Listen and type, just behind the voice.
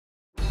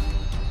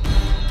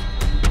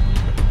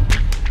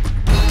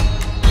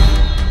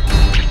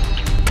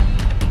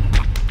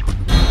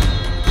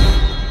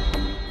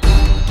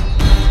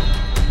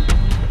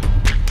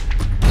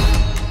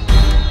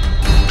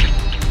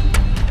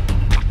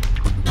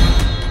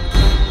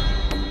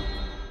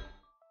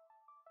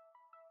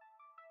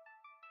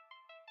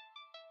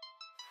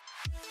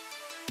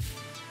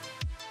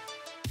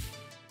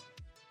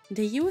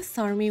The US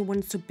Army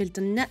wants to build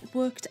a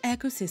networked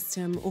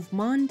ecosystem of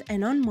manned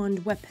and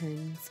unmanned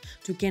weapons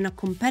to gain a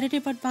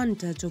competitive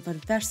advantage over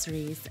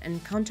adversaries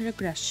and counter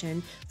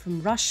aggression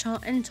from Russia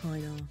and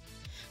China,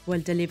 while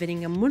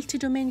delivering a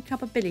multi-domain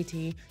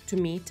capability to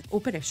meet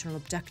operational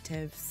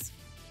objectives.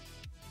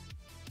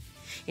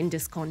 In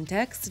this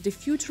context, the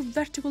Future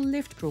Vertical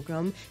Lift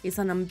program is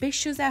an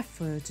ambitious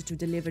effort to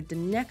deliver the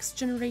next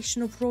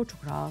generation of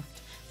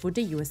rotorcraft for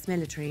the US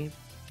military.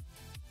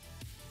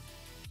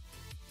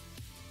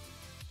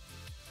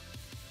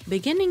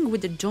 Beginning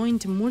with the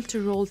Joint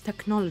Multi-Role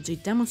Technology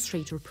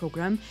Demonstrator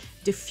program,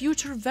 the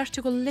Future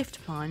Vertical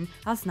Lift plan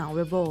has now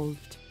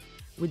evolved,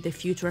 with the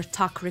Future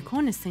Attack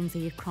Reconnaissance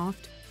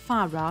Aircraft,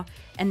 FARA,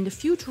 and the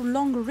Future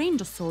Long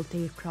Range Assault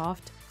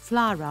Aircraft,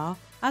 FLRAA,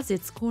 as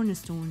its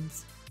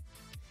cornerstones.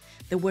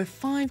 There were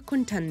 5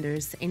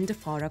 contenders in the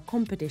FARA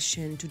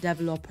competition to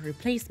develop a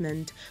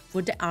replacement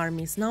for the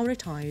Army's now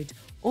retired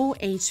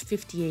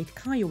OH-58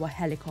 Kiowa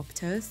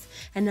helicopters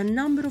and a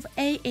number of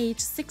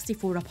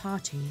AH-64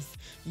 Apaches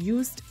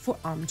used for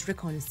armed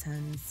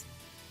reconnaissance.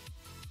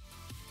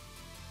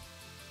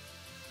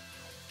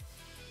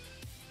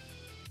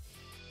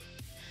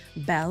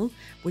 Bell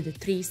with the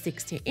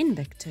 360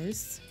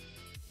 Invictus,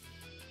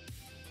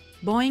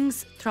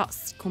 Boeing's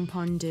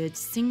thrust-compounded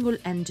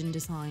single-engine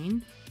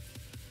design,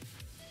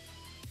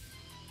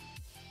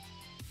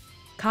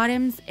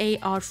 Karem's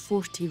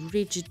AR-40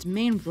 rigid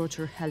main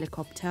rotor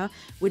helicopter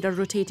with a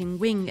rotating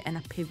wing and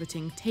a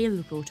pivoting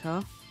tail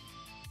rotor,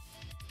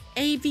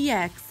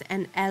 AVX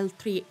and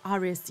L3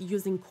 Ares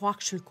using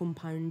coaxial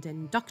compound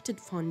and ducted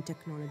fan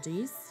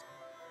technologies,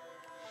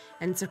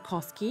 and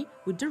Sikorsky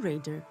with the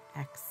Raider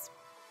X.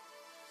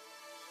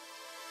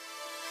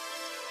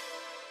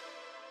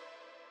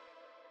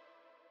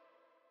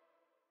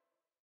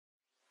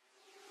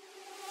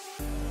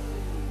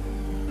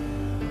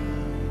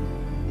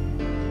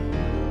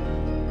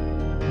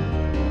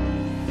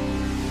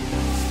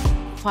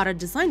 FARA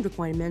design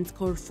requirements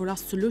call for a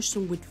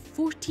solution with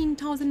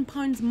 14,000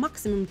 pounds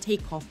maximum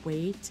takeoff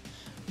weight,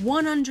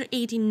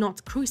 180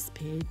 knot cruise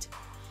speed,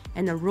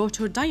 and a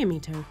rotor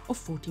diameter of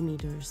 40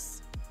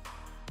 meters.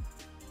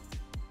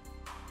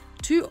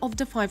 2 of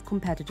the 5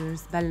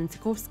 competitors, Bell and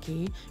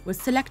Sikorsky, were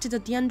selected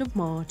at the end of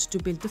March to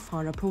build the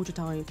FARA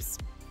prototypes.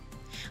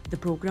 The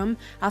program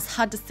has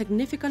had a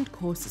significant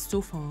cost so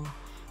far,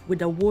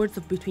 with awards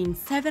of between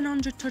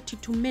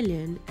 $732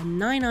 million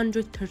and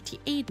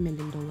 $938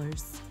 million,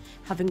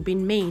 having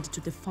been made to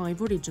the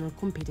 5 original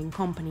competing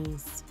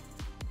companies.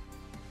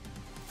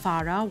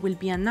 FARA will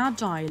be an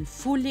agile,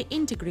 fully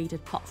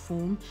integrated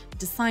platform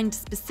designed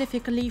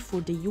specifically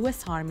for the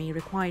US Army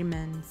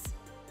requirements.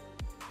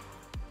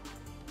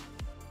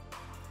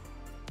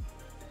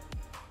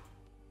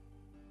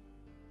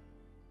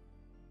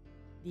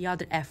 The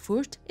other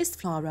effort is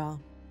FLRAA.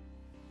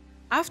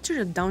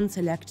 After a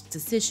down-select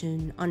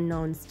decision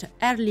announced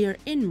earlier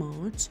in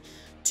March,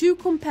 2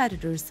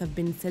 competitors have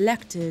been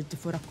selected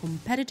for a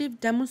competitive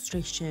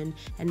demonstration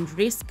and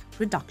risk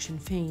reduction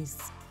phase.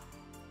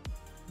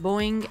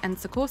 Boeing and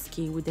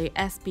Sikorsky with the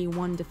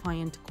SB-1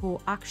 Defiant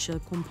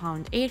coaxial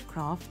compound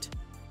aircraft,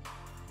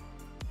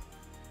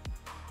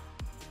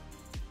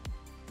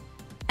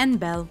 and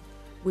Bell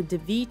with the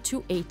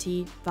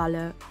V-280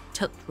 Valor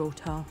tilt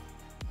rotor.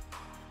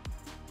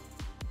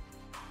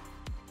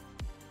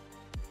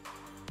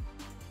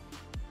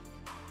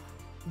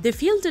 The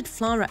fielded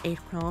FLRAA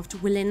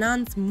aircraft will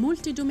enhance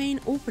multi-domain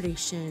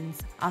operations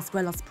as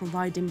well as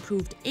provide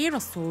improved air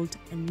assault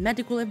and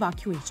medical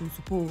evacuation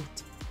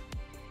support.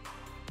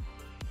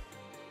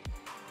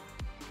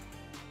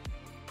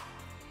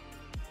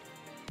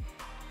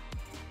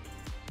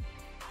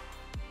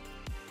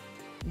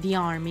 The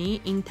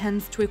Army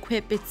intends to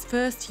equip its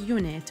first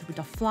unit with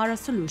a FLRAA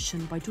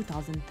solution by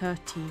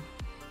 2030.